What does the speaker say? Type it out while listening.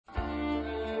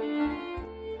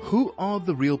Who are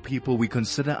the real people we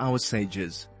consider our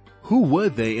sages? Who were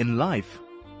they in life?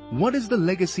 What is the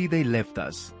legacy they left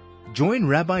us? Join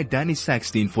Rabbi Danny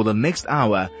Sackstein for the next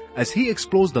hour as he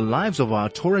explores the lives of our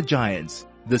Torah giants,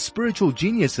 the spiritual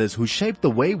geniuses who shaped the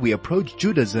way we approach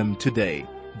Judaism today.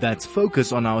 That's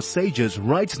Focus on Our Sages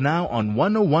right now on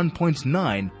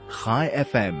 101.9 Chai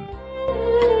FM.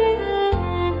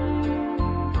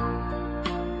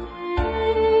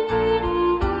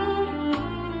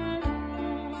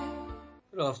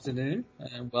 Good afternoon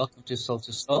and welcome to Soul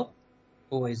to Soul.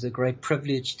 Always a great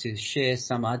privilege to share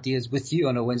some ideas with you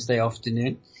on a Wednesday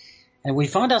afternoon. And we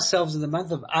find ourselves in the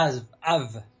month of I'm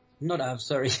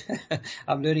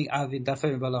learning Av in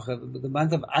Dafei Balacha, the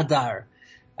month of Adar,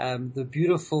 the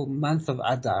beautiful month of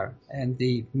Adar. And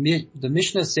the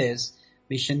Mishnah says,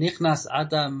 Mishenichnas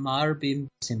Adar marbim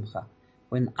simcha.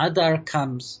 When Adar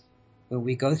comes, when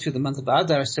we go through the month of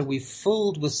Adar, so we're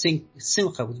filled with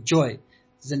simcha, with joy.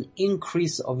 There's an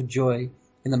increase of joy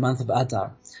in the month of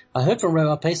Adar. I heard from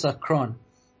Rabbi Pesach Kron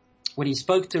when he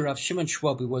spoke to Rav Shimon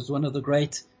Schwab, who was one of the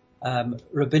great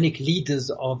rabbinic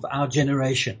leaders of our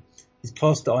generation. He's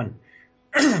passed on.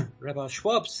 Rabbi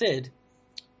Schwab said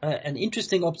an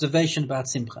interesting observation about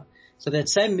Simcha. So that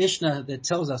same Mishnah that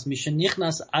tells us,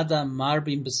 Mishenichnas Adar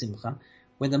marbim b'simcha,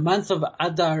 when the month of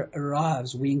Adar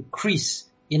arrives, we increase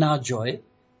in our joy.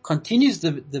 Continues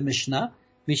the Mishnah,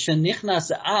 Mishenichnas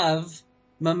Av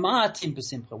mamatim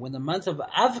b'simcha. When the month of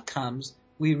Av comes,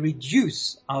 we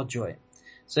reduce our joy.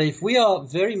 So if we are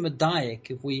very medayik,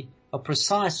 if we are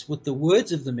precise with the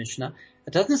words of the Mishnah,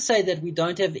 it doesn't say that we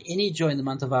don't have any joy in the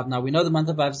month of Av. Now we know the month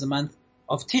of Av is the month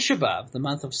of Tisha B'Av, the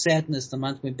month of sadness, the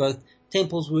month when both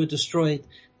temples were destroyed,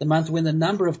 the month when a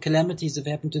number of calamities have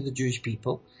happened to the Jewish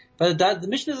people. But the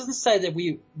Mishnah doesn't say that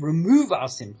we remove our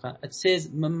simcha. It says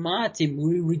mamatim,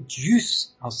 we reduce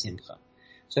our simcha.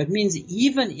 So it means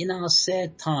even in our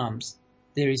sad times,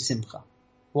 there is simcha.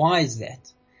 Why is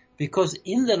that? Because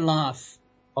in the life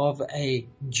of a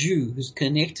Jew who's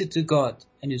connected to God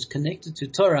and who's connected to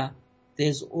Torah,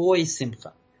 there's always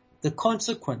simcha. The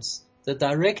consequence, the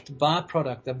direct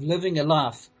byproduct of living a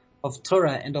life of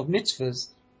Torah and of mitzvahs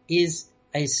is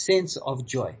a sense of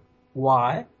joy.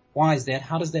 Why? Why is that?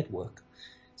 How does that work?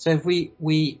 So if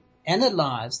we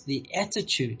analyze the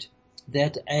attitude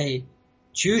that a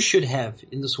Jew should have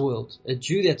in this world, a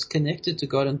Jew that's connected to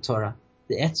God and Torah,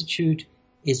 the attitude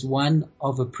is one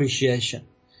of appreciation.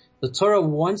 The Torah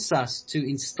wants us to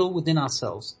instill within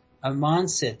ourselves a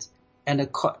mindset and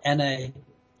a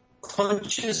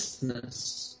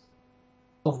consciousness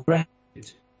of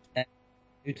gratitude. That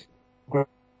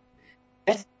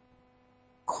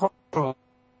control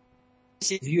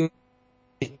view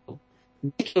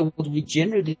make the world we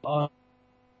generally are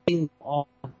on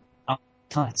our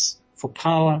tights for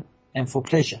power and for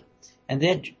pleasure. And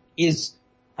that is,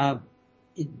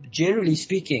 generally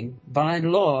speaking, by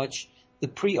and large, the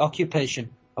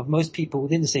preoccupation of most people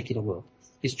within the secular world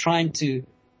is trying to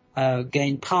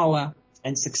gain power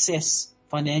and success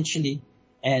financially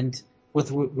and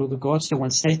with regards to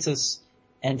one's status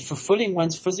and fulfilling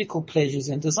one's physical pleasures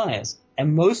and desires.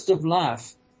 And most of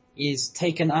life is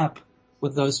taken up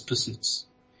with those pursuits.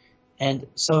 And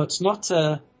so it's not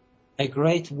a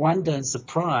great wonder and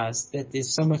surprise that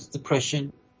there's so much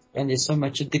depression and there's so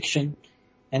much addiction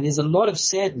and there's a lot of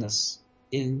sadness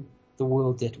in the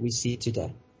world that we see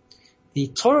today. The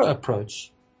Torah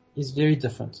approach is very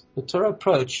different. The Torah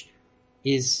approach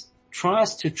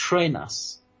tries to train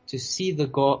us to see the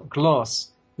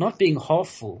glass not being half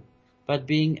full, but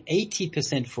being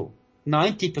 80% full,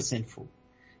 90% full.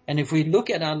 And if we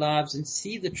look at our lives and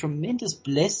see the tremendous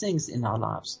blessings in our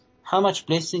lives, how much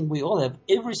blessing we all have,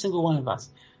 every single one of us,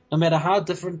 no matter how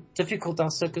difficult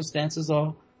our circumstances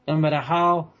are, no matter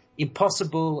how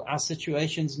impossible our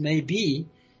situations may be,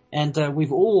 and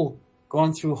we've all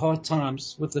gone through hard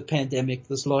times with the pandemic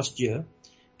this last year.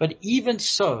 But even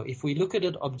so, if we look at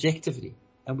it objectively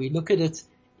and we look at it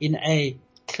in a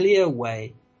clear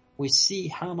way, we see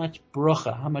how much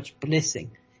bracha, how much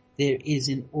blessing there is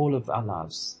in all of our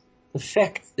lives. The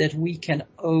fact that we can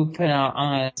open our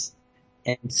eyes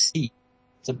and see.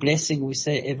 It's a blessing we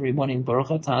say every morning. Baruch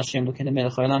atah Hashem Elokeinu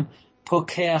melech haolam,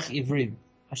 pokeach ivrim.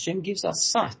 Hashem gives us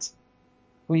sight.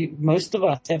 Most of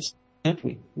us have sight, don't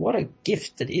we? What a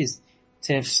gift it is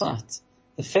to have sight.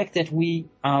 The fact that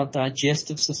our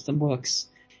digestive system works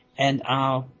and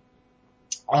our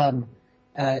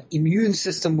immune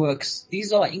system works.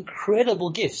 These are incredible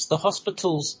gifts. The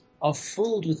hospitals are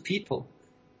filled with people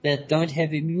that don't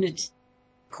have immunity,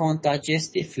 can't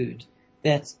digest their food,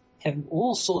 that have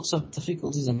all sorts of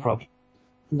difficulties and problems.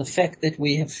 And the fact that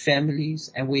we have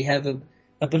families and we have an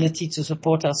ability to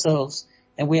support ourselves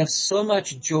And we have so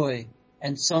much joy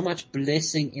and so much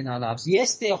blessing in our lives.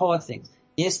 Yes, there are hard things.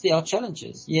 Yes, there are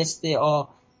challenges. Yes, there are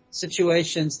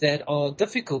situations that are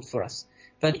difficult for us.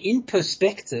 But in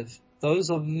perspective, those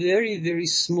are very, very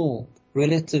small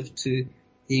relative to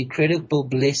the incredible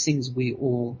blessings we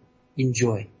all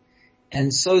enjoy.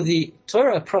 And so the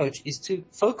Torah approach is to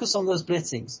focus on those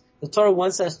blessings. The Torah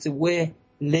wants us to wear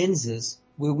lenses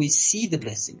where we see the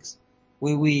blessings,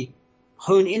 where we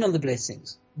hone in on the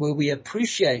blessings, where we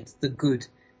appreciate the good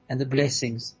and the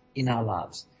blessings in our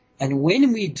lives. And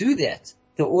when we do that,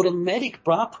 the automatic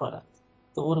byproduct,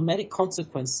 the automatic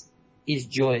consequence is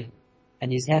joy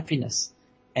and is happiness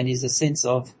and is a sense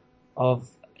of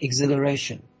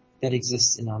exhilaration that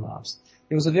exists in our lives.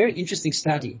 There was a very interesting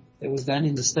study that was done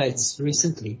in the States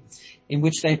recently in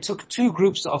which they took two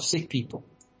groups of sick people.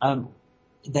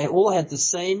 They all had the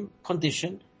same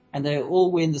condition and they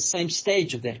all were in the same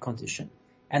stage of that condition.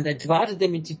 And they divided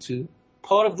them into two.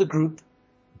 Part of the group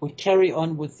would carry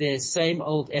on with their same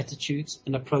old attitudes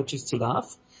and approaches to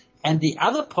life. And the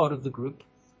other part of the group,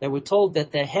 they were told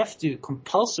that they have to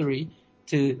compulsory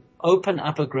to open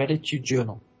up a gratitude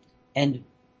journal. And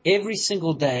every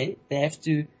single day they have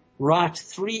to write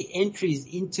 3 entries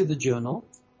into the journal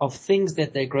of things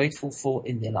that they're grateful for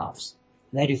in their lives.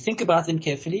 They had to think about them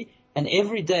carefully and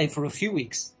every day for a few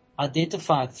weeks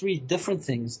identify 3 different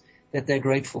things that they're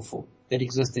grateful for that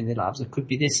exist in their lives. It could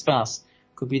be their spouse,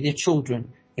 it could be their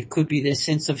children, it could be their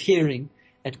sense of hearing,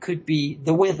 it could be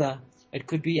the weather, it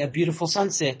could be a beautiful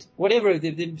sunset, whatever.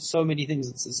 There's so many things,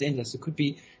 it's endless. It could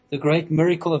be the great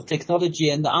miracle of technology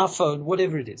and the iPhone,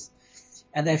 whatever it is.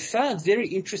 And they found very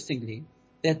interestingly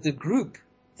that the group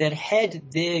that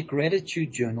had their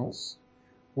gratitude journals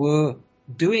were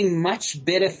doing much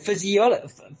better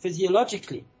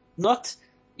physiologically, not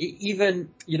even,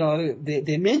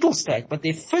 their mental state, but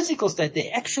their physical state,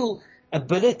 their actual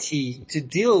ability to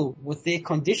deal with their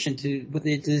condition, with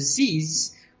their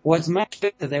disease was much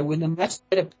better. They were in a much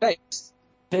better place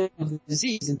in terms of the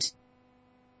disease and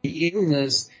the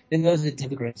illness than those that did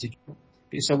the gratitude journal.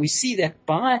 So we see that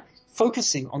by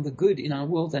focusing on the good in our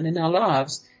world and in our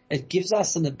lives, it gives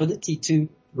us an ability to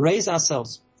raise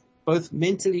ourselves, both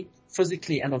mentally,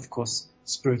 physically, and of course,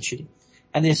 spiritually.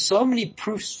 And there's so many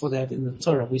proofs for that in the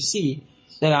Torah. We see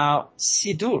that our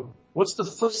Siddur, what's the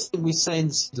first thing we say in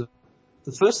the Siddur?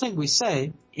 The first thing we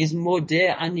say is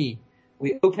Modeh Ani.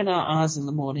 We open our eyes in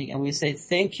the morning and we say,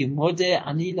 thank you, Modeh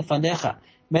Ani lefanecha,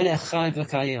 melech chai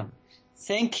v'kayim.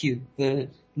 Thank you, the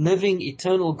living,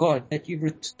 eternal God, that you've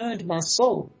returned my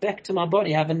soul back to my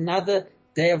body. I have another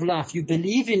day of life. You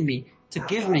believe in me to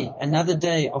give me another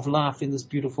day of life in this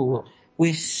beautiful world.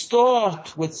 We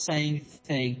start with saying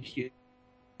thank you.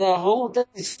 The whole day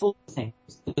is full of things.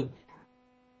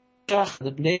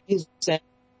 The blessings,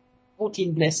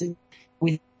 14 blessings.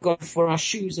 We thank God for our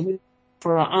shoes and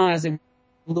for our eyes and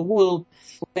for the world.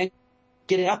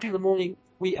 Getting up in the morning,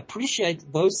 we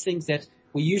appreciate those things that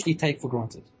we usually take for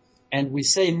granted. And we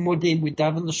say Modim, we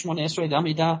daven the Shemona Esrei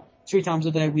Amidah 3 times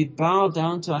a day. We bow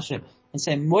down to Hashem and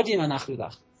say Modim anachnu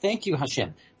lach. Thank you,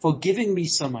 Hashem, for giving me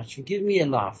so much, for giving me a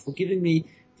life, for giving me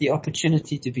the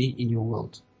opportunity to be in your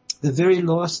world. The very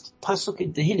last pasuk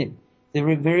in Tehillim, the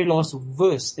very last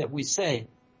verse that we say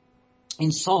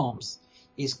in Psalms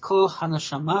is Kol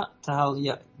Hanashama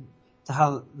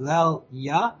Tahallel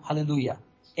Ya Hallelujah.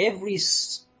 Every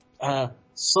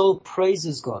soul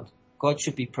praises God. God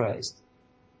should be praised.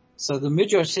 So the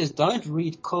Midrash says, don't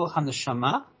read Kol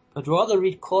Hanashama, but rather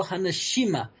read Kol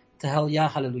Hanashima Tahallel Ya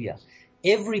Hallelujah.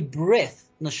 Every breath,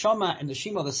 Neshama and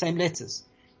Neshima are the same letters.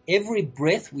 Every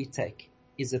breath we take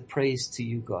is a praise to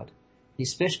you, God.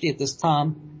 Especially at this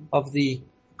time of the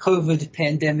COVID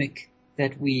pandemic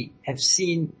that we have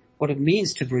seen what it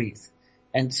means to breathe.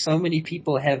 And so many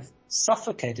people have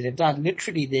suffocated, have died.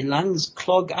 Literally, their lungs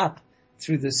clog up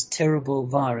through this terrible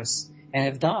virus and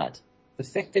have died. The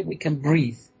fact that we can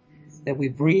breathe, that we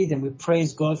breathe and we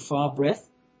praise God for our breath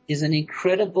is an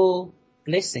incredible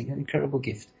blessing, an incredible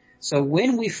gift. So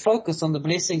when we focus on the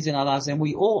blessings in our lives, and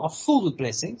we all are full with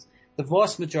blessings, the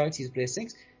vast majority is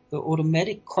blessings, the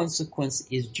automatic consequence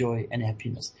is joy and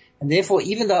happiness. And therefore,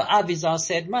 even though Av is our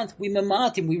sad month, we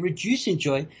mamatim, we reduce in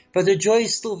joy, but the joy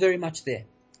is still very much there.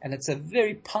 And it's a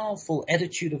very powerful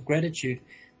attitude of gratitude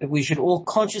that we should all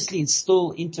consciously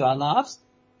install into our lives,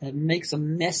 and it makes a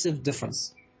massive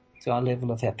difference to our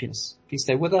level of happiness. Please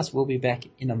stay with us. We'll be back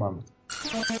in a moment.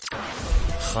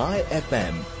 Chai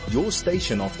FM, your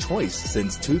station of choice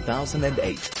since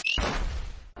 2008.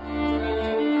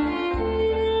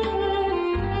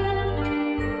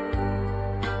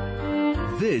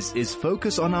 This is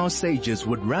Focus on Our Sages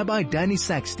with Rabbi Danny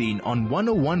Sackstein on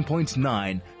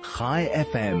 101.9 Chai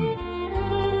FM.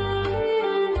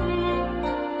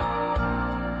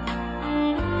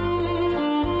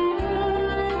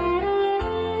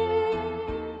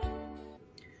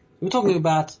 We're talking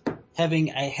about having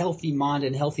a healthy mind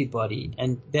and healthy body,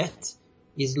 and that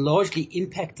is largely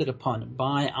impacted upon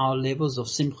by our levels of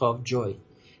simcha, of joy.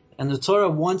 And the Torah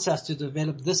wants us to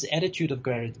develop this attitude of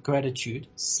gratitude,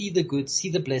 see the good,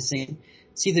 see the blessing,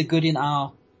 see the good in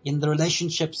the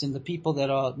relationships, in the people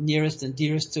that are nearest and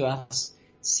dearest to us,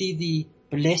 see the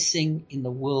blessing in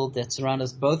the world that surrounds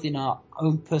us, both in our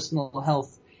own personal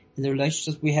health, in the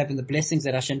relationships we have, in the blessings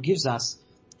that Hashem gives us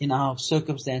in our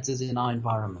circumstances, in our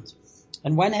environment.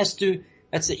 And one has to,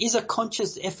 is a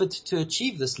conscious effort to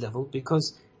achieve this level,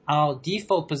 because our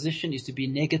default position is to be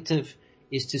negative,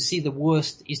 is to see the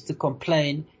worst, is to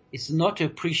complain, is not to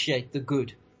appreciate the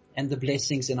good and the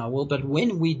blessings in our world. But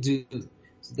when we do,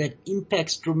 that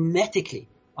impacts dramatically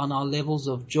on our levels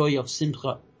of joy, of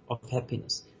simcha, of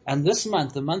happiness. And this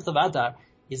month, the month of Adar,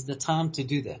 is the time to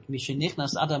do that.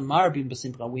 Mishenichnas Adar marbim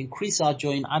b'simcha. We increase our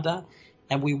joy in Adar,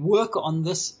 and we work on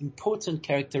this important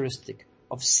characteristic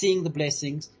of seeing the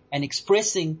blessings and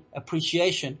expressing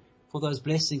appreciation for those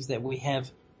blessings that we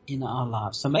have in our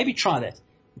lives. So maybe try that.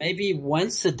 Maybe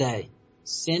once a day,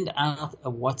 send out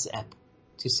a WhatsApp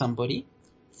to somebody,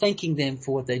 thanking them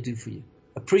for what they do for you,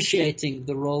 appreciating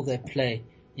the role they play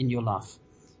in your life.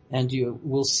 And you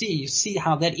will see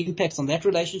how that impacts on that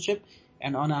relationship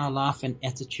and on our life and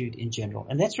attitude in general.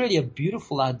 And that's really a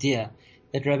beautiful idea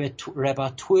that Rabbi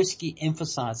Twersky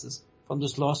emphasizes from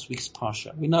this last week's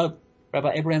Parsha. We know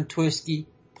Rabbi Abraham Twersky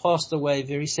passed away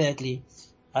very sadly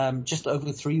just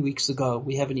over 3 weeks ago.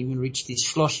 We haven't even reached his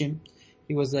shloshim.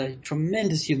 He was a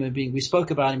tremendous human being. We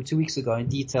spoke about him 2 weeks ago in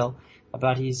detail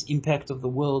about his impact of the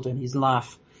world and his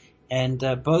life. And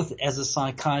both as a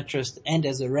psychiatrist and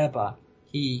as a rabbi,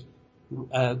 he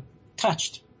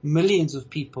touched millions of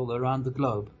people around the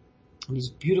globe. And his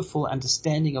beautiful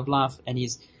understanding of life and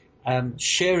his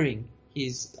sharing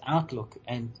his outlook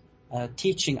and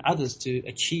teaching others to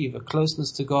achieve a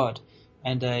closeness to God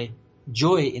and a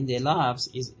joy in their lives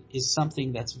is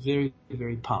something that's very,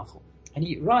 very powerful. And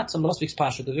he writes on last week's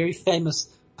Parsha, the very famous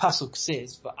pasuk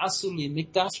says, "V'asu li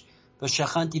mikdash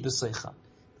v'shachanti b'soicha."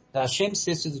 Hashem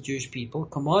says to the Jewish people,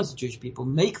 commands the Jewish people,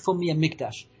 make for me a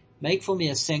mikdash, make for me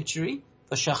a sanctuary,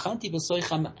 v'shachanti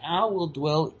b'soicha, I will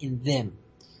dwell in them.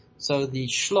 So the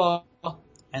Shlah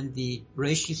and the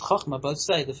Reishis Chochma both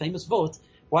say the famous vote.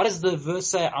 Why does the verse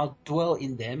say, I'll dwell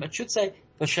in them? It should say,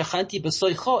 v'shachanti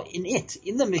b'soicha, in it,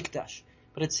 in the mikdash.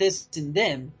 But it says in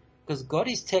them, because God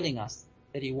is telling us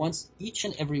that He wants each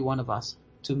and every one of us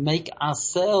to make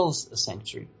ourselves a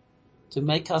sanctuary, to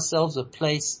make ourselves a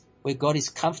place where God is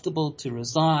comfortable to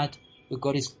reside, where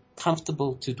God is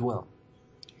comfortable to dwell.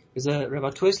 Because Rabbi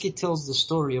Twersky tells the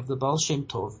story of the Baal Shem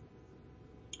Tov,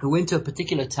 who went to a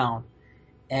particular town,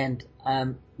 and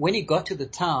when he got to the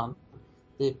town,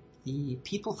 the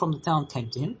people from the town came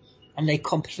to him, and they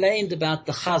complained about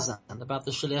the Chazan, about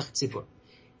the Shaliach Tzibur.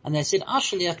 And they said, our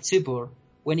Shaliach Tzibur,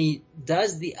 when he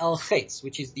does the Al-Chetz,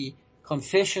 which is the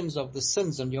confessions of the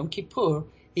sins on Yom Kippur,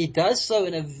 he does so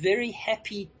in a very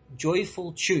happy,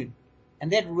 joyful tune.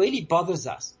 And that really bothers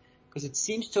us, because it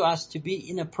seems to us to be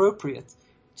inappropriate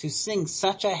to sing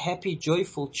such a happy,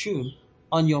 joyful tune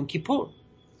on Yom Kippur.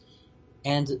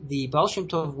 And the Baal Shem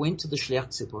Tov went to the Shliach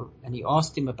Tzibur, and he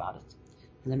asked him about it.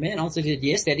 And the man answered,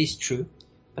 yes, that is true.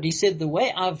 But he said, the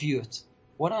way I view it,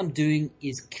 what I'm doing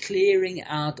is clearing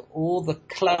out all the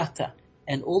clutter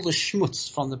and all the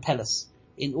schmutz from the palace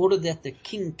in order that the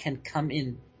king can come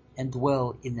in and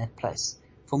dwell in that place.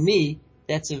 For me,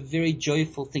 that's a very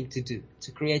joyful thing to do,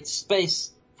 to create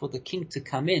space for the king to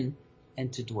come in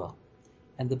and to dwell.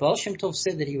 And the Baal Shem Tov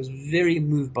said that he was very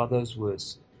moved by those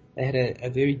words. They had a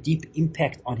very deep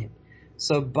impact on him.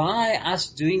 So by us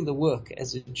doing the work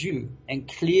as a Jew and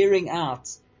clearing out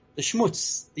the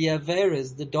schmutz, the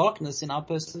averas, the darkness in our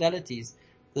personalities,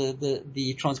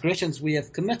 the transgressions we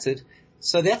have committed,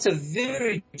 so that's a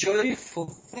very joyful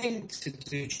thing to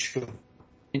do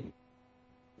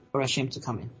for Hashem to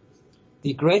come in.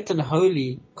 The great and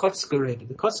holy Kotzker Rebbe,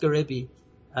 the Kotzker Rebbe,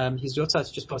 his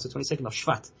Yotzat just passed the 22nd of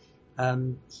Shvat.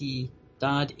 He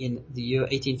died in the year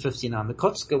 1859. The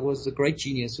Kotzker was a great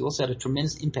genius who also had a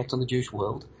tremendous impact on the Jewish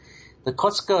world. The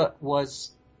Kotzker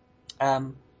was,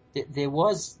 there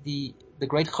was the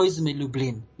great Chozeh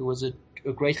Lublin, who was a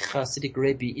great Hasidic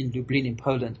Rebbe in Lublin in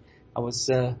Poland. I was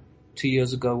 2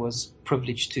 years ago was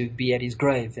privileged to be at his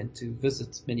grave and to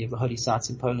visit many of the holy sites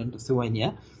in Poland,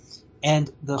 Lithuania.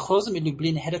 And the Chozeh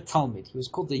Lublin had a Talmud. He was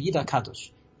called the Yid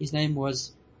HaKadosh. His name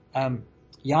was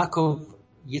Yaakov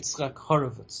Yitzchak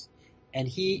Horovitz. And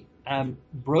he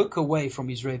broke away from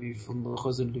his Rebbe, from the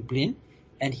Chozeh Lublin,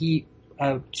 and he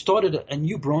started a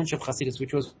new branch of Hasidus,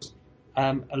 which was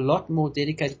a lot more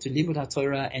dedicated to Limud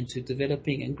HaTorah and to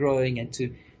developing and growing and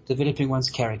to developing one's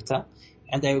character.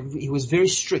 And he was very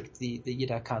strict, the Yid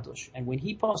HaKadosh. And when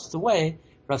he passed away,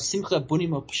 Rav Simcha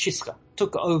Bunim of Pshischa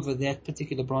took over that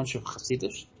particular branch of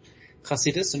Chasidus,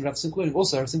 and Rav Simcha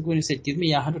Bunim said, give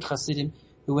me 100 Chasidim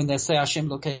who, when they say Hashem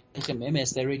Lokechem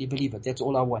Emes, they really believe it. That's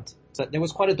all I want. So there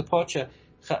was quite a departure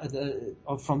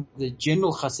from the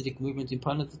general Hasidic movement in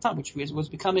Poland at the time, which was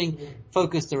becoming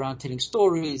focused around telling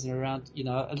stories and around,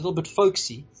 a little bit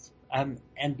folksy, and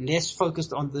less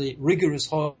focused on the rigorous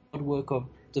hard work of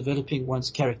developing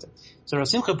one's character. So Rav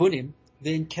Simcha Bunim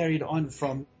then carried on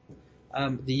from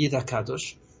the Yid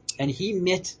HaKadosh, and he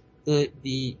met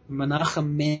the Menachem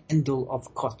Mendel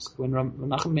of Kotsk, when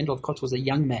Menachem Mendel of Kotsk was a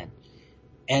young man.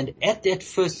 And at that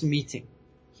first meeting,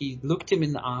 he looked him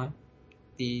in the eye,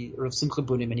 the Rav Simcha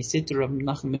Bunim, and he said to Rav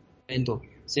Menachem Mendel,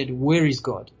 said, where is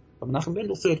God? Rav Menachem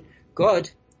Mendel said, God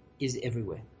is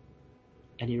everywhere.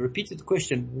 And he repeated the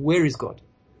question, where is God?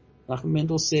 Menachem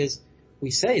Mendel says,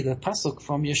 we say the pasuk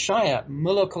from Yeshaya,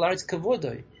 Milo kol haaretz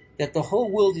kavodo, that the whole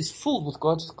world is full with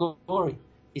God's glory.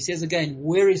 He says again,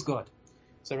 where is God?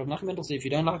 So Rav Menachem Mendel said, if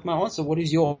you don't like my answer, what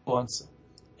is your answer?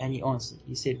 And he answered.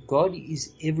 He said, God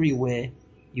is everywhere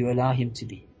you allow him to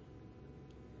be.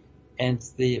 And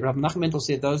the Rav Menachem Mendel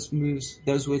said those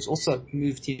words also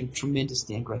moved him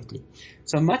tremendously and greatly.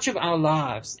 So much of our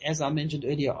lives, as I mentioned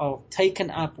earlier, are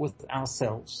taken up with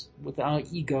ourselves, with our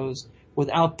egos, with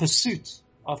our pursuit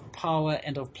of power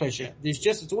and of pleasure.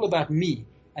 It's all about me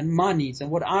and my needs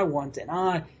and what I want, and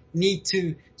I need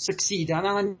to succeed, and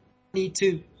I need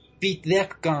to beat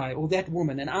that guy or that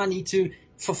woman, and I need to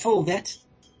fulfill that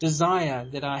desire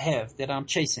that I have, that I'm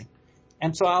chasing.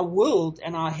 And so our world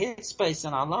and our headspace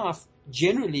and our life,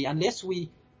 generally, unless we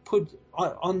put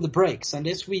on the brakes,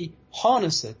 unless we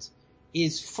harness it,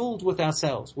 is filled with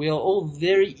ourselves. We are all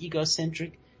very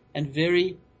egocentric and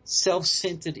very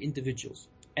self-centered individuals.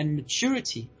 And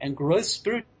maturity and growth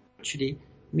spiritually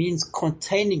means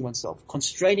containing oneself,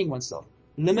 constraining oneself,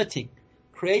 limiting,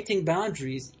 creating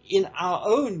boundaries in our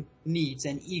own needs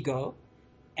and ego,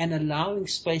 and allowing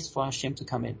space for Hashem to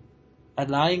come in,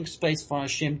 allowing space for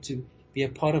Hashem to be a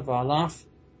part of our life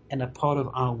and a part of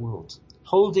our world,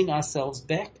 holding ourselves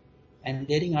back and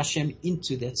letting Hashem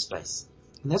into that space.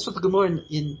 And that's what the Gemara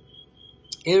in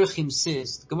Erechim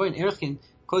says. The Gemara in Erechim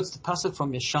quotes the pasuk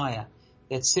from Yeshaya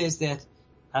that says that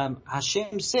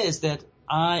Hashem says that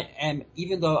I am,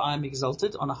 even though I'm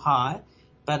exalted on a high,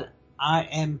 but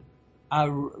I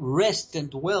rest and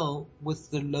dwell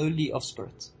with the lowly of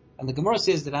spirit. And the Gemara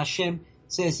says that Hashem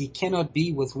says he cannot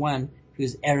be with one who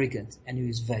is arrogant and who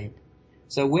is vain.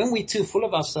 So when we're too full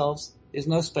of ourselves, there's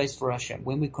no space for Hashem.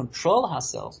 When we control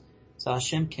ourselves, so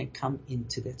Hashem can come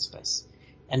into that space.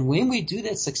 And when we do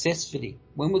that successfully,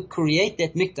 when we create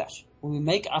that mikdash, when we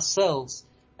make ourselves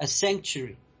a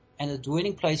sanctuary and a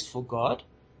dwelling place for God,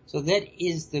 so that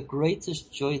is the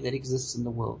greatest joy that exists in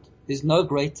the world. There's no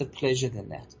greater pleasure than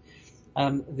that.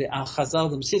 The Chazal,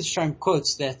 the Mesilas Yesharim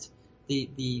quotes that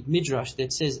the Midrash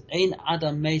that says, Ein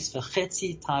Adam meis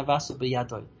v'chetzi ta'avasu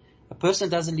b'yadoi. A person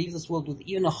doesn't leave this world with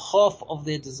even a half of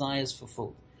their desires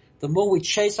fulfilled. The more we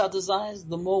chase our desires,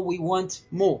 the more we want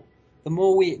more.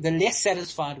 The less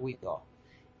satisfied we are.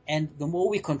 And the more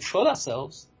we control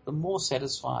ourselves, the more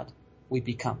satisfied we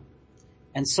become.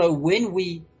 And so when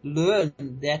we learn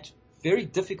that very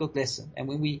difficult lesson, and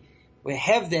when we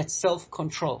have that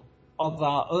self-control of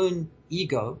our own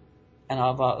ego and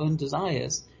of our own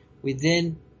desires, we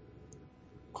then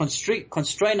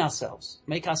constrain ourselves,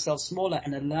 make ourselves smaller,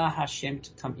 and allow Hashem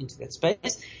to come into that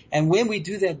space. And when we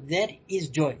do that, that is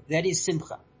joy, that is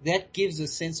simcha. That gives a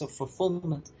sense of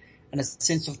fulfillment and a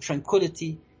sense of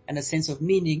tranquility and a sense of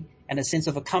meaning and a sense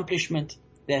of accomplishment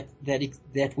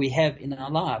that we have in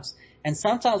our lives. And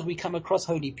sometimes we come across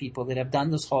holy people that have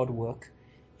done this hard work,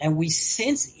 and we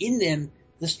sense in them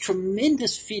this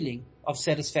tremendous feeling of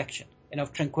satisfaction and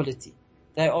of tranquility.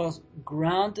 They are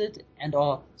grounded and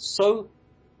are so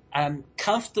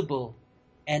comfortable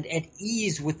and at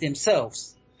ease with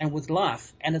themselves and with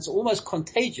life, and it's almost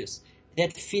contagious,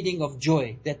 that feeling of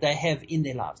joy that they have in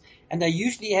their lives. And they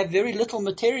usually have very little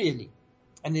materially,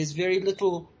 and there's very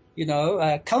little,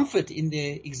 comfort in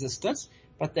their existence,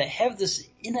 but they have this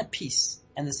inner peace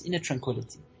and this inner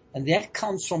tranquility. And that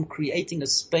comes from creating a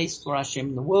space for Hashem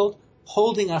in the world,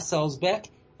 holding ourselves back,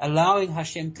 allowing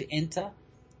Hashem to enter,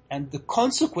 and the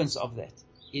consequence of that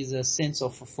is a sense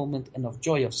of fulfillment and of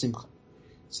joy, of simcha.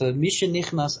 So Misha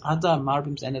Nichnas Adar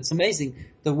Marbim, and it's amazing.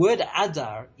 The word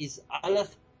Adar is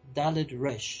Aleph Daled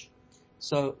Resh.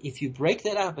 So if you break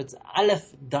that up, it's Aleph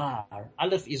Dar.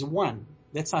 Aleph is one.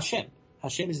 That's Hashem.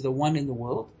 Hashem is the one in the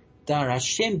world. Dar,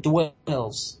 Hashem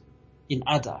dwells in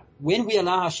Adar. When we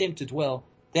allow Hashem to dwell,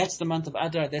 that's the month of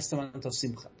Adar, that's the month of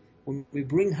Simcha. when we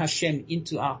bring Hashem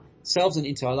into ourselves and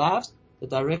into our lives, the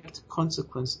direct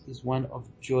consequence is one of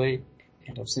joy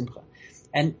and of simcha.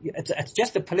 And it's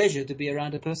just a pleasure to be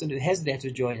around a person who has that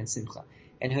joy and simcha,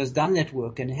 and who has done that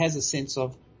work and has a sense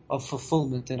of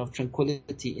fulfillment and of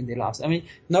tranquility in their lives. I mean,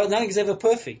 nothing's ever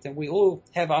perfect, and we all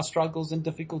have our struggles and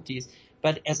difficulties,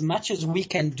 but as much as we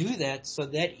can do that, so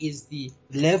that is the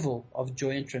level of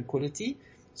joy and tranquility.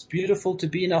 It's beautiful to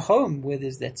be in a home where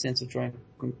there's that sense of joy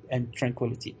and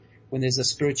tranquility, when there's a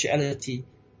spirituality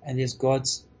and there's God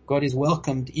is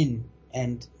welcomed in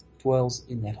and dwells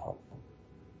in that home.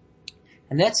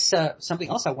 And that's something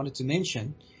else I wanted to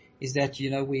mention, is that,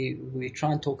 we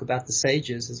try and talk about the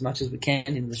sages as much as we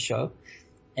can in the show.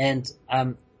 And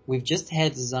we've just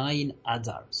had Zayin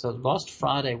Adar. So last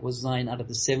Friday was Zayin Adar,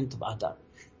 the 7th of Adar.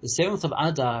 The 7th of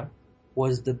Adar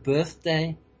was the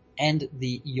birthday and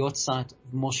the Yotzat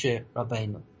of Moshe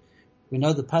Rabbeinu. We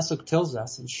know the Pasuk tells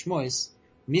us in Shmois,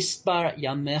 Misbar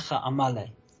Yamecha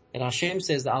Amale, that Hashem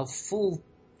says that I'll fill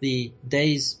the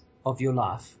days of your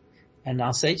life. And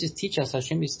our sages teach us,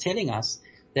 Hashem is telling us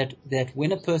that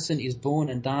when a person is born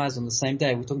and dies on the same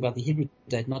day, we're talking about the Hebrew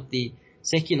date, not the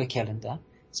secular calendar,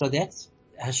 so that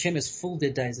Hashem has filled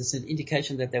their days. It's an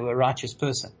indication that they were a righteous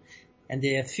person. And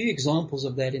there are a few examples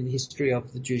of that in the history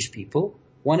of the Jewish people.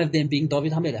 One of them being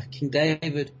David HaMelech. King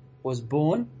David was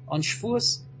born on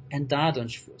Shavuos and died on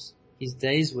Shavuos. His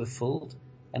days were filled,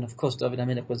 and of course David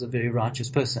HaMelech was a very righteous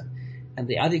person. And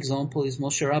the other example is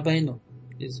Moshe Rabbeinu.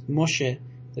 Is Moshe,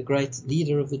 the great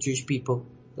leader of the Jewish people,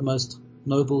 the most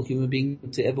noble human being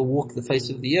to ever walk the face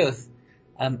of the earth.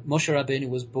 Moshe Rabbeinu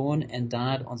was born and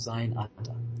died on Zayin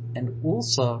Adar. And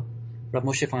also Rav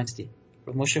Moshe Feinstein.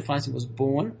 Rav Moshe Feinstein was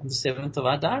born on the 7th of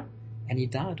Adar, and he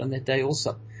died on that day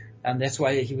also. That's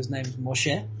why he was named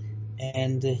Moshe,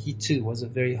 and he too was a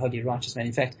very holy, righteous man.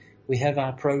 In fact, we have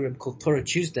our program called Torah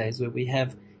Tuesdays, where we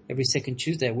have every second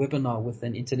Tuesday a webinar with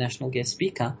an international guest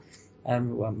speaker,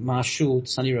 Ma Shul,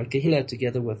 Sunny Road Kehillah,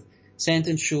 together with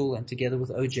Santon Shul, and together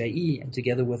with OJE, and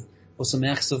together with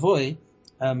Osameach Savoy.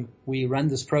 We run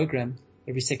this program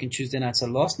every second Tuesday night. So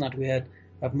last night we had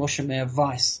Rav Moshe Meir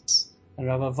Weiss. And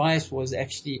Rav Weiss was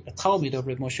actually a Talmud of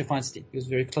Rav Moshe Feinstein. He was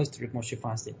very close to Rav Moshe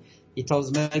Feinstein. He told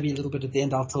us, maybe a little bit at the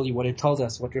end, I'll tell you what he told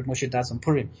us, what Rav Moshe does on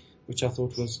Purim, which I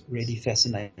thought was really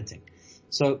fascinating.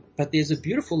 So, but there's a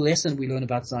beautiful lesson we learn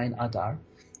about Zayin Adar,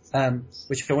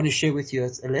 which I want to share with you.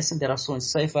 It's a lesson that I saw in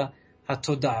Sefer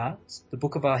HaTodah, the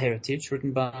book of our heritage,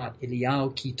 written by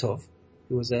Eliyahu Kitov,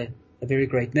 who was a very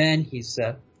great man. His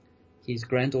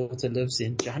granddaughter lives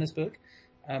in Johannesburg.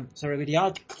 So Rabbi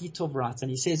Eliyahu Kitov writes,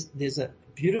 and he says there's a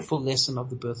beautiful lesson of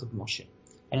the birth of Moshe.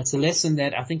 And it's a lesson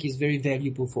that I think is very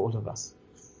valuable for all of us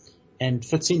and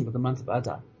fits in with the month of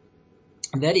Adar.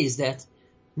 And that is that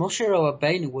Moshe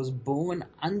Rabbeinu was born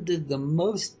under the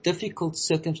most difficult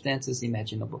circumstances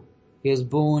imaginable. He was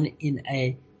born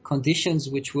in conditions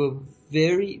which were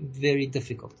very, very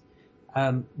difficult.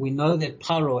 We know that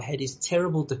Paro had his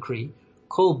terrible decree,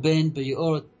 Kol ben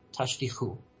be'yor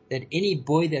tashlichu, that any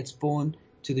boy that's born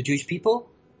to the Jewish people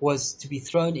was to be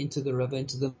thrown into the river,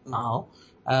 into the Nile.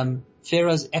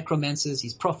 Pharaoh's acromancers,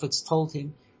 his prophets, told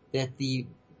him that the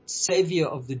savior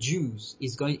of the Jews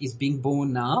is being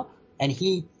born now, and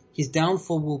his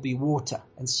downfall will be water.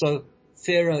 And so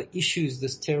Pharaoh issues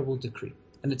this terrible decree.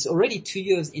 And it's already 2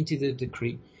 years into the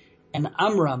decree, and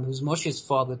Amram, who's Moshe's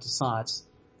father, decides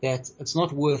that it's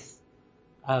not worth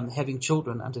having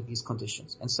children under these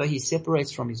conditions. And so he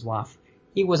separates from his wife.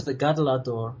 He was the Gadol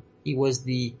Ador. He was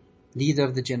the leader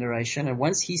of the generation. And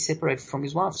once he separated from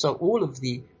his wife, so all of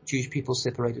the Jewish people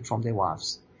separated from their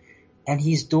wives. And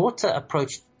his daughter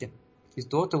approached him. His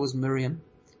daughter was Miriam,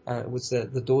 was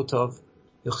the daughter of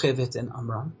Yocheved and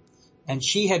Amram. And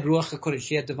she had Ruach HaKodesh,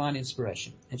 she had divine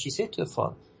inspiration. And she said to her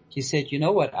father, she said, you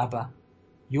know what, Abba,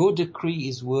 your decree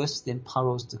is worse than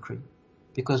Paro's decree.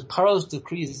 Because Paro's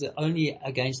decree is only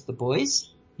against the boys.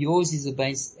 Yours is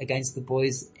against the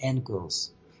boys and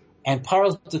girls. And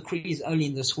Paro's decree is only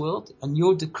in this world, and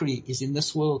your decree is in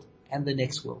this world and the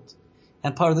next world.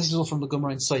 And Paro, this is all from the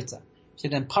Gemara in Sota. She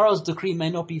said, and Paro's decree may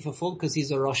not be fulfilled because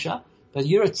he's a Rasha, but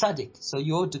you're a tzaddik, so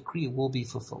your decree will be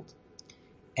fulfilled.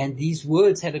 And these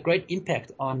words had a great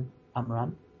impact on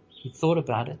Amram. He thought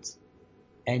about it,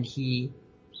 and he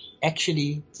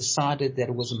actually decided that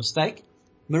it was a mistake.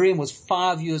 Miriam was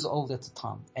 5 years old at the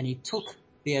time, and he took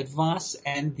the advice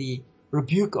and the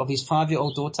rebuke of his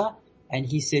 5-year-old daughter, and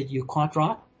he said, you're quite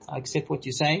right, I accept what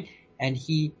you're saying. And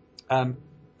he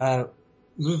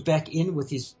moved back in with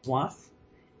his wife,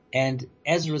 and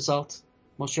as a result,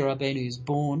 Moshe Rabbeinu is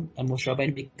born, and Moshe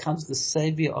Rabbeinu becomes the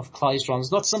savior of Klal Yisrael.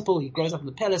 It's not simple. He grows up in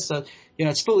the palace, so,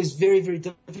 it still is very, very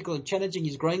difficult and challenging.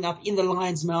 He's growing up in the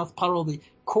lion's mouth, Paro, the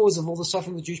cause of all the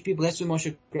suffering of the Jewish people. That's where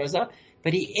Moshe grows up.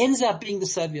 But he ends up being the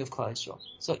savior of Klal Yisrael.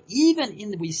 So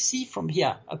we see from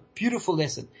here a beautiful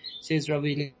lesson, says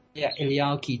Rabbi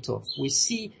Eliyahu Kitov. We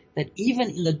see that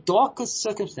even in the darkest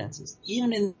circumstances,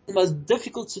 even in the most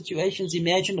difficult situations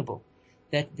imaginable,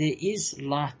 that there is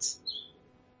light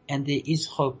and there is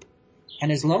hope.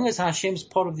 And as long as Hashem is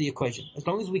part of the equation, as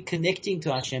long as we're connecting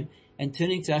to Hashem and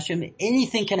turning to Hashem,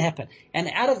 anything can happen.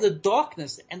 And out of the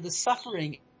darkness and the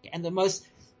suffering and the most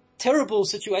terrible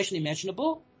situation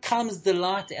imaginable comes the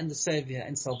light and the Savior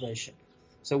and salvation.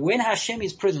 So when Hashem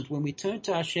is present, when we turn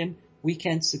to Hashem, we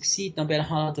can succeed no matter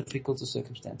how difficult the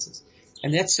circumstances.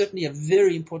 And that's certainly a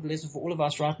very important lesson for all of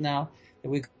us right now, that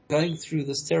we're going through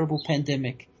this terrible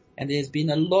pandemic. And there's been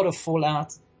a lot of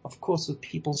fallout, of course, with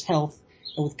people's health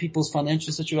and with people's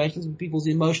financial situations, with people's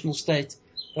emotional state.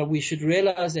 But we should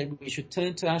realize that we should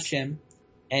turn to Hashem,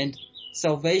 and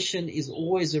salvation is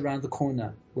always around the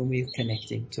corner when we're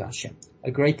connecting to Hashem.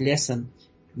 A great lesson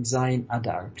from Zayin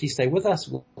Adar. Please stay with us.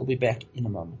 We'll be back in a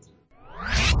moment.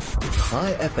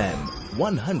 High FM,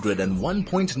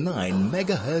 101.9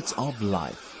 megahertz of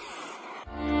life.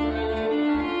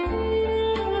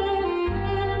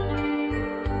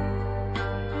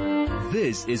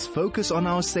 This is Focus on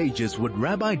Our Sages with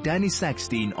Rabbi Danny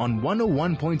Sackstein on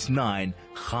 101.9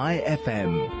 High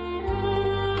FM.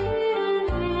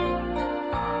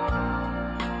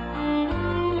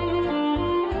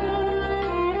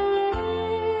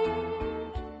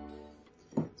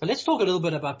 So let's talk a little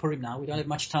bit about Purim now. We don't have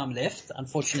much time left,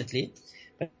 unfortunately.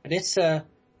 But let's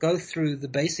go through the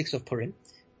basics of Purim.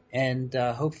 And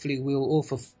hopefully we'll all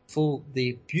fulfill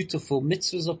the beautiful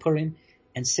mitzvahs of Purim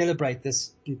and celebrate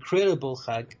this incredible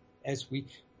Chag as we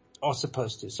are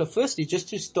supposed to. So firstly, just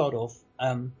to start off,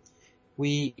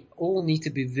 we all need to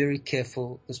be very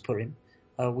careful this Purim.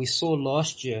 We saw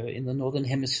last year in the Northern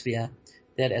Hemisphere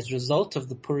that as a result of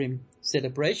the Purim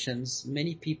celebrations,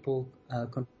 many people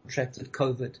contracted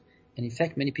COVID, and in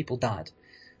fact many people died.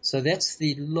 So that's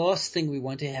the last thing we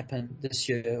want to happen this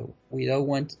year. We don't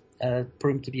want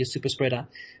Purim to be a super spreader.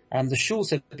 The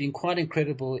shuls have been quite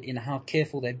incredible in how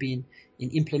careful they've been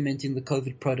in implementing the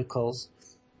COVID protocols.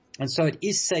 And so it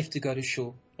is safe to go to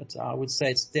shul. I would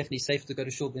say it's definitely safer to go to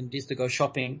shul than it is to go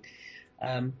shopping.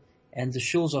 And the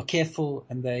shuls are careful,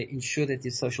 and they ensure that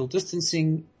there's social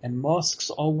distancing and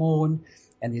masks are worn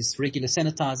and there's regular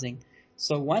sanitizing.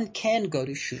 So one can go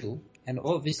to shul, and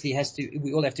obviously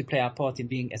we all have to play our part in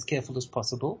being as careful as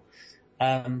possible.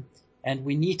 And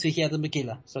we need to hear the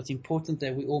Megillah. So it's important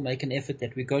that we all make an effort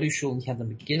that we go to shul and hear the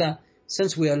Megillah.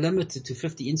 Since we are limited to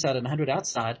 50 inside and 100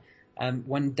 outside,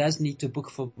 one does need to book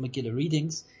for Megillah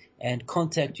readings and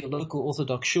contact your local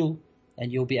Orthodox shul,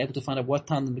 and you'll be able to find out what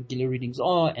time the Megillah readings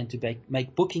are and to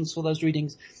make bookings for those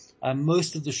readings.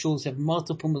 Most of the shuls have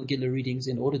multiple Megillah readings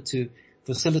in order to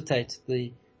facilitate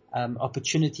the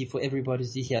opportunity for everybody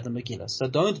to hear the Megillah. So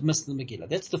don't miss the Megillah.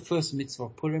 That's the first mitzvah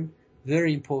of Purim.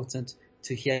 Very important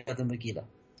to hear the Megillah.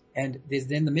 And there's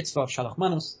then the mitzvah of Shalach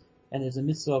Manos, and there's a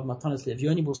mitzvah of Matanas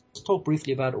Levioni. We'll talk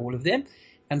briefly about all of them.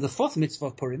 And the fourth mitzvah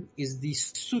of Purim is the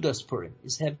Sudas Purim,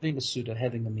 is having a Suda,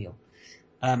 having a meal.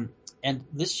 And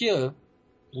this year,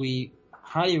 we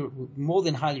more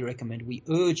than highly recommend, we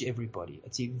urge everybody,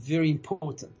 it's very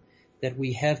important that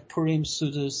we have Purim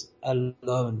Sudas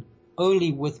alone,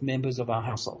 only with members of our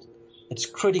household. It's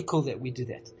critical that we do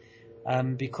that.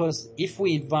 Because if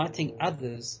we're inviting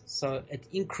others, so it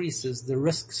increases the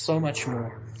risk so much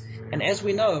more. And as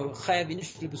we know, Chayav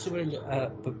initially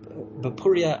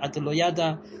B'Puria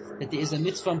Adaloyada, that there is a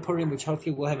mitzvah in Purim, which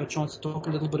hopefully we'll have a chance to talk a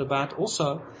little bit about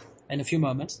also in a few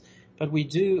moments. But we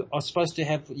are supposed to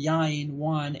have yain,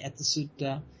 wine at the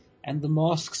Suda, and the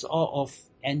masks are off,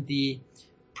 and the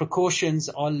precautions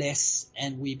are less,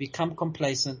 and we become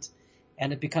complacent,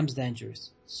 and it becomes dangerous.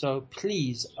 So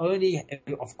please,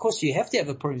 of course you have to have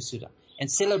a Purim Suda and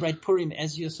celebrate Purim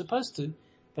as you're supposed to,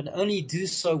 but only do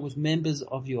so with members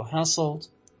of your household,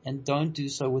 and don't do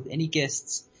so with any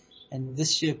guests. And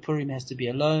this year Purim has to be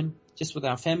alone, just with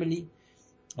our family,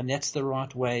 and that's the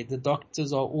right way. The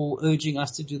doctors are all urging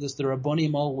us to do this. The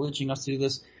Rabbonim are all urging us to do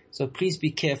this. So please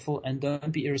be careful and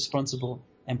don't be irresponsible,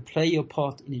 and play your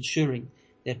part in ensuring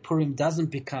that Purim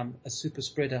doesn't become a super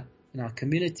spreader in our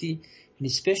community. And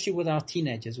especially with our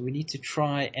teenagers, we need to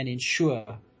try and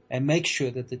ensure and make sure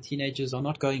that the teenagers are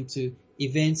not going to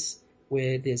events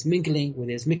where there's mingling, where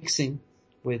there's mixing,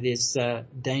 where there's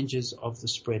dangers of the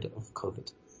spread of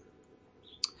COVID.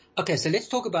 Okay, so let's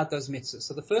talk about those mitzvahs.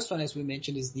 So the first one, as we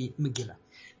mentioned, is the Megillah.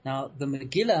 Now, the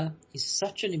Megillah is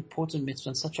such an important mitzvah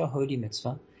and such a holy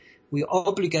mitzvah. We are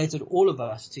obligated, all of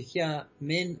us, to hear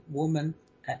men, women,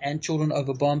 and children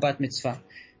over bar and bat mitzvah,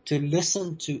 to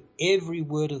listen to every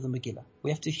word of the Megillah.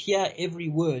 We have to hear every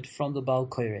word from the Baal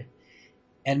Koreh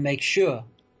and make sure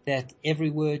that every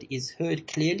word is heard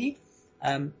clearly.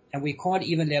 And we can't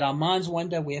even let our minds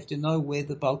wander. We have to know where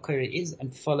the Baal Koreh is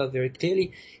and follow very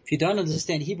clearly. If you don't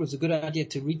understand Hebrew, it's a good idea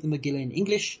to read the Megillah in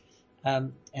English.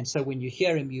 And so when you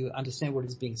hear him, you understand what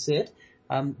is being said.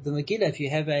 The Megillah, if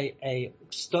you have a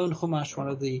stone chumash, one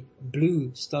of the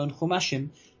blue stone chumashim,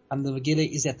 the Megillah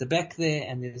is at the back there,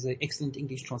 and there's an excellent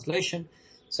English translation.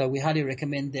 So we highly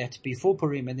recommend that before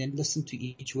Purim, and then listen to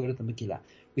each word of the Megillah.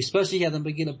 We're supposed to hear the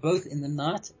Megillah both in the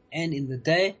night and in the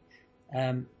day.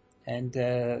 There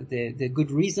are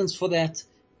good reasons for that.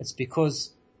 It's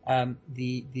because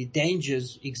the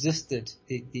dangers existed,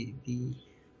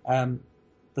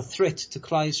 the threat to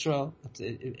Klal Yisrael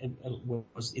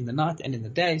was in the night and in the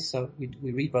day, so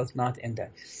we read both night and day.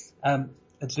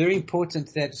 It's very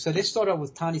important that, so let's start out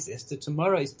with Tanis Esther.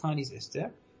 Tomorrow is Tanis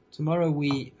Esther. Tomorrow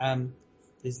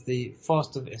is the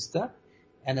fast of Esther,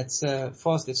 and it's a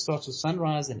fast that starts with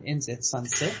sunrise and ends at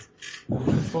sunset. When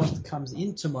the fast comes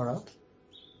in tomorrow,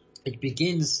 it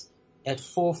begins at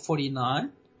 4:49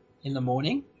 in the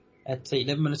morning, at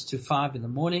 11 minutes to 5 in the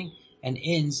morning, and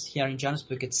ends here in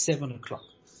Johannesburg at 7 o'clock.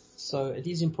 So it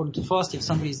is important to fast. If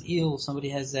somebody is ill, somebody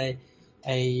has a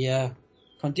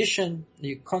condition,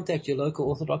 you contact your local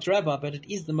Orthodox rabbi, but it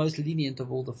is the most lenient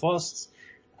of all the fasts,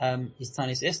 is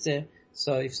Tanis Esther.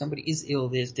 So if somebody is ill,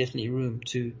 there's definitely room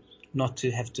not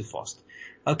to have to fast.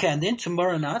 Okay, and then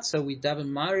tomorrow night, so we daven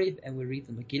Ma'ariv and we read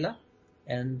the Megillah.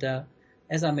 And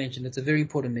as I mentioned, it's a very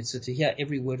important mitzvah to hear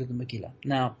every word of the Megillah.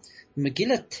 Now, the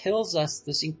Megillah tells us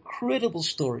this incredible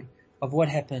story of what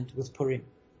happened with Purim,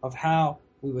 of how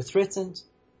we were threatened,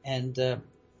 and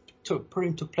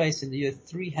Purim took place in the year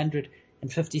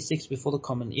 356 before the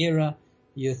Common Era,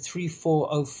 year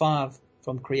 3405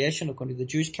 from creation according to the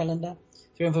Jewish calendar,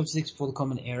 356 before the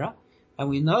Common Era. And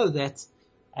we know that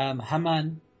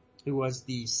Haman, who was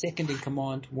the second in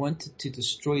command, wanted to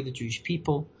destroy the Jewish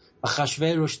people.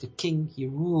 Achashverosh, the king, he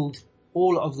ruled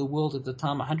all of the world at the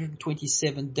time,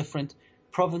 127 different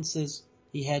provinces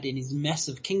he had in his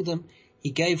massive kingdom.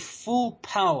 He gave full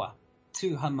power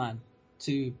to Haman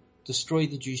to destroy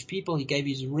the Jewish people. He gave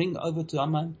his ring over to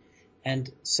Haman,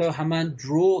 and so Haman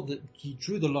drew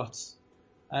the lots.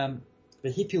 The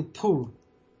Hipil Pur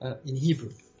in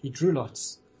Hebrew, he drew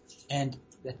lots, and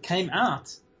that came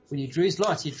out when he drew his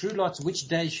lots. He drew lots which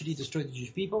day should he destroy the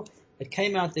Jewish people. It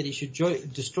came out that he should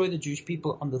destroy the Jewish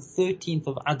people on the 13th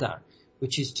of Adar,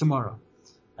 which is tomorrow.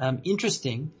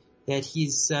 Interesting that he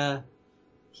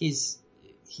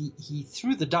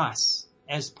threw the dice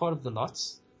as part of the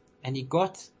lots, and he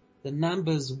got the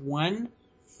numbers 1,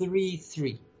 3,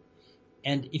 3.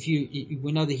 And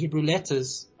we know the Hebrew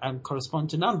letters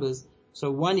correspond to numbers.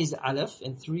 So 1 is Aleph,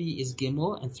 and 3 is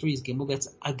Gimel, and 3 is Gimel. That's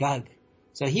Agag.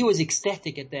 So he was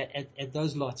ecstatic at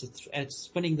those lots, at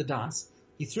spinning the dice.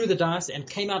 He threw the dice and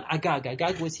came out Agag.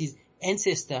 Agag was his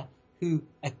ancestor who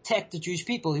attacked the Jewish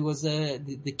people. He was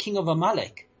the king of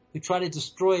Amalek, who tried to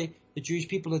destroy the Jewish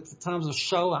people at the times of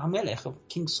Shaul HaMelech, of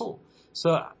King Saul.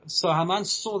 So Haman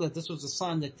saw that this was a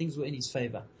sign that things were in his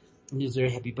favor, and he was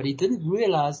very happy. But he didn't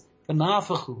realize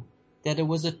that it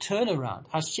was a turnaround.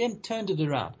 Hashem turned it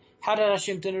around. How did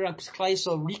Hashem turn it around? Because Klal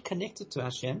Yisrael reconnected to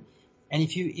Hashem. And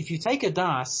if you take a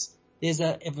dice, if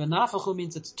a nafachu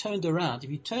means it's turned around.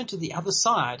 If you turn to the other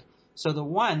side, so the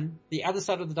 1, the other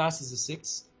side of the dice is a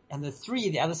 6, and the 3,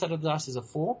 the other side of the dice is a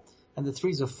 4, and the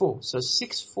 3 is a 4. So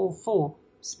 644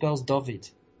 spells David,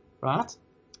 right?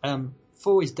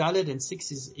 4 is Dalet and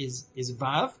 6 is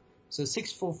Vav. So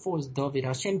 644 is David.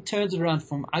 Hashem turns it around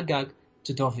from Agag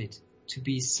to David to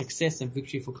be success and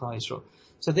victory for Klal Yisrael.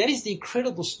 So that is the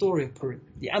incredible story of Purim,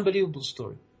 the unbelievable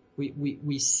story.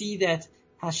 We see that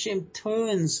Hashem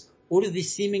turns all of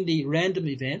these seemingly random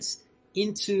events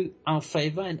into our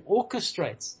favor and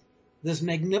orchestrates this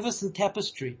magnificent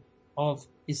tapestry of,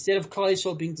 instead of Klal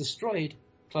Yisrael being destroyed,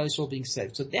 Klal Yisrael being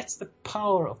saved. So that's the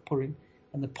power of Purim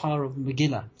and the power of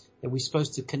Megillah that we're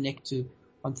supposed to connect to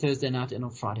on Thursday night and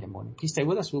on Friday morning. Please stay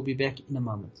with us. We'll be back in a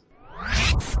moment.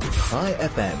 High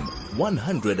FM,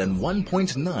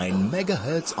 101.9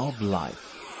 megahertz of life.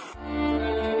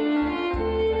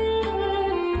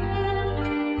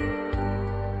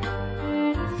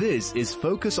 This is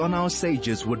Focus on Our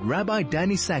Sages with Rabbi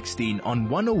Danny Sackstein on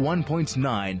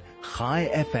 101.9 High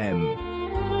FM.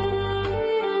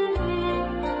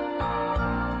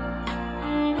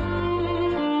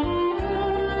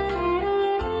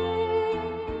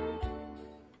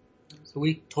 So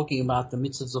we're talking about the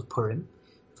mitzvahs of Purim.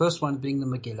 First one being the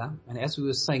Megillah. And as we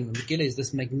were saying, the Megillah is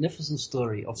this magnificent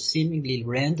story of seemingly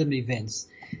random events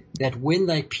that when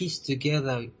they pieced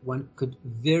together, one could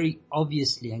very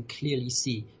obviously and clearly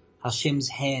see Hashem's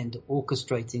hand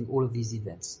orchestrating all of these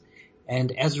events.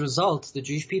 And as a result, the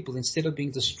Jewish people, instead of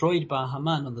being destroyed by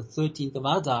Haman on the 13th of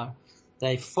Adar,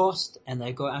 they fast and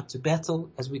they go out to battle,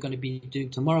 as we're going to be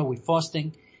doing tomorrow. We're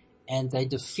fasting, and they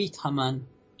defeat Haman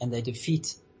and they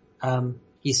defeat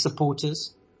his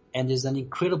supporters, and there's an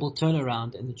incredible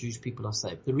turnaround, and the Jewish people are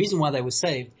saved. The reason why they were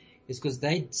saved is because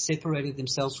they separated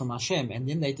themselves from Hashem, and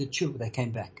then they did tshuva. They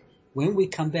came back. When we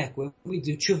come back, when we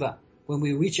do tshuva, when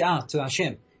we reach out to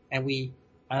Hashem and we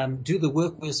do the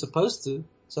work we're supposed to,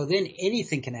 so then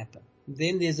anything can happen.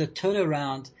 Then there's a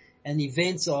turnaround, and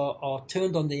events are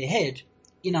turned on their head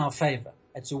in our favor.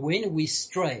 And so when we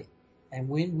stray and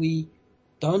when we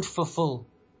don't fulfill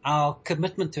our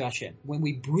commitment to Hashem, when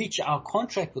we breach our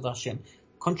contract with Hashem,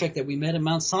 contract that we made at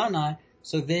Mount Sinai,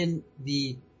 so then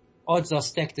the odds are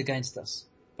stacked against us.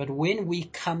 But when we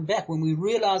come back, when we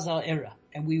realize our error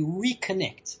and we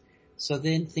reconnect, so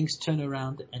then things turn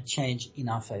around and change in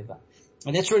our favor.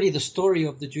 And that's really the story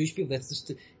of the Jewish people.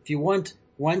 If you want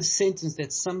one sentence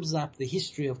that sums up the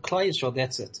history of Klal Yisrael,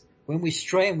 that's it. When we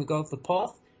stray and we go off the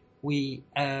path, we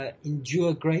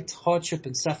endure great hardship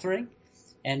and suffering.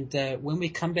 And when we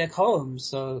come back home,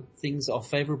 so things are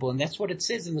favorable. And that's what it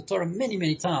says in the Torah many,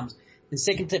 many times. The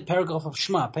second paragraph of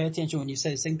Shema, pay attention when you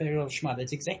say the second paragraph of Shema,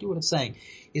 that's exactly what it's saying,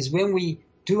 is when we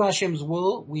do Hashem's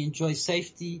will, we enjoy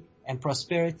safety and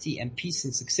prosperity and peace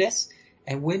and success.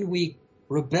 And when we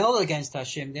rebel against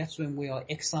Hashem, that's when we are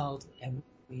exiled and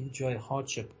we enjoy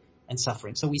hardship and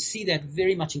suffering. So we see that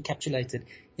very much encapsulated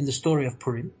in the story of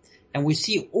Purim. And we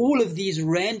see all of these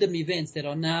random events that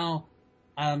are now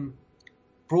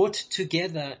brought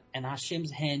together, and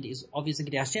Hashem's hand is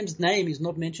obviously, Hashem's name is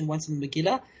not mentioned once in the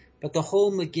Megillah, but the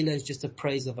whole Megillah is just a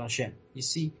praise of Hashem. You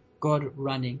see God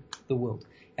running the world.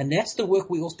 And that's the work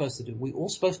we're all supposed to do. We're all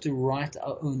supposed to write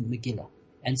our own Megillah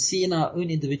and see in our own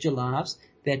individual lives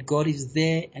that God is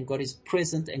there and God is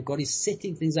present and God is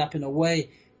setting things up in a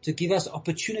way to give us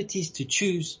opportunities to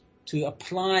choose, to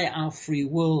apply our free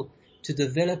will, to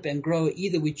develop and grow.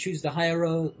 Either we choose the higher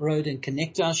road and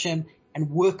connect to Hashem and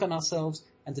work on ourselves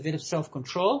and develop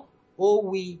self-control, or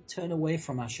we turn away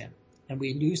from Hashem and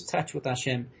we lose touch with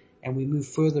Hashem and we move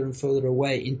further and further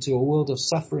away into a world of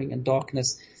suffering and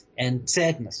darkness and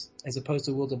sadness, as opposed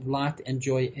to a world of light and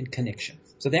joy and connection.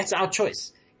 So that's our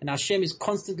choice. And Hashem is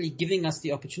constantly giving us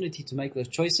the opportunity to make those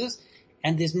choices.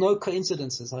 And there's no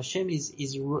coincidences. Hashem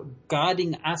is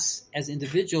guiding us as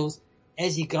individuals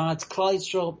as He guides Klal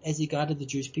Yisrael, as He guided the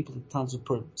Jewish people at times of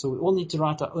Purim. So we all need to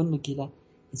write our own Megillah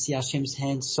and see Hashem's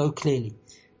hand so clearly.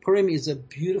 Purim is a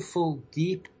beautiful,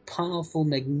 deep, powerful,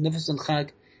 magnificent Chag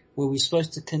where we're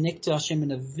supposed to connect to Hashem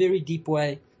in a very deep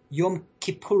way. Yom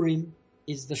Kippurim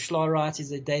is the Shla writes,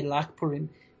 is a day like Purim,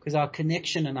 because our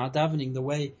connection and our davening, the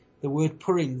way the word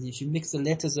Purim, if you mix the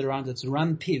letters around, it's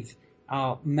Ram Piv.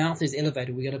 Our mouth is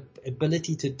elevated. We got an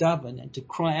ability to daven and to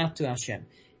cry out to Hashem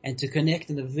and to connect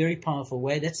in a very powerful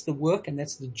way. That's the work and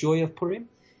that's the joy of Purim.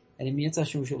 And in Mi'at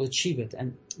Hashem we shall achieve it.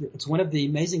 And it's one of the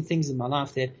amazing things in my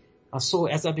life that I saw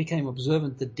as I became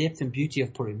observant, the depth and beauty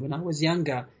of Purim. When I was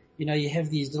younger, you have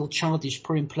these little childish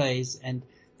Purim plays and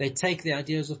they take the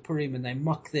ideas of Purim and they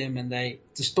mock them and they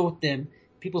distort them.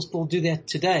 People still do that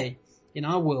today in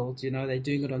our world. They're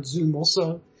doing it on Zoom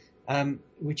also,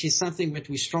 which is something that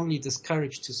we strongly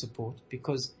discourage to support,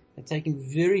 because they're taking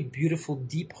very beautiful,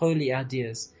 deep, holy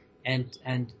ideas and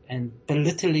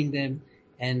belittling them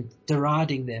and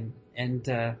deriding them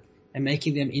and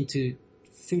making them into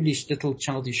foolish little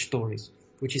childish stories,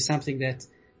 which is something that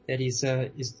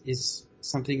is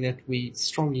something that we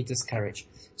strongly discourage.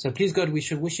 So please God, we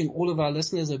should wishing all of our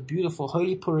listeners a beautiful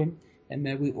holy Purim, and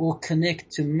may we all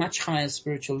connect to much higher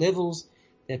spiritual levels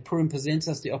that Purim presents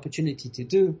us the opportunity to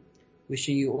do.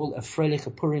 Wishing you all a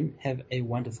freiliche Purim. Have a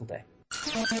wonderful day.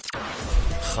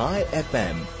 Chai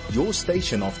FM, your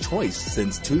station of choice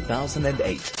since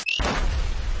 2008.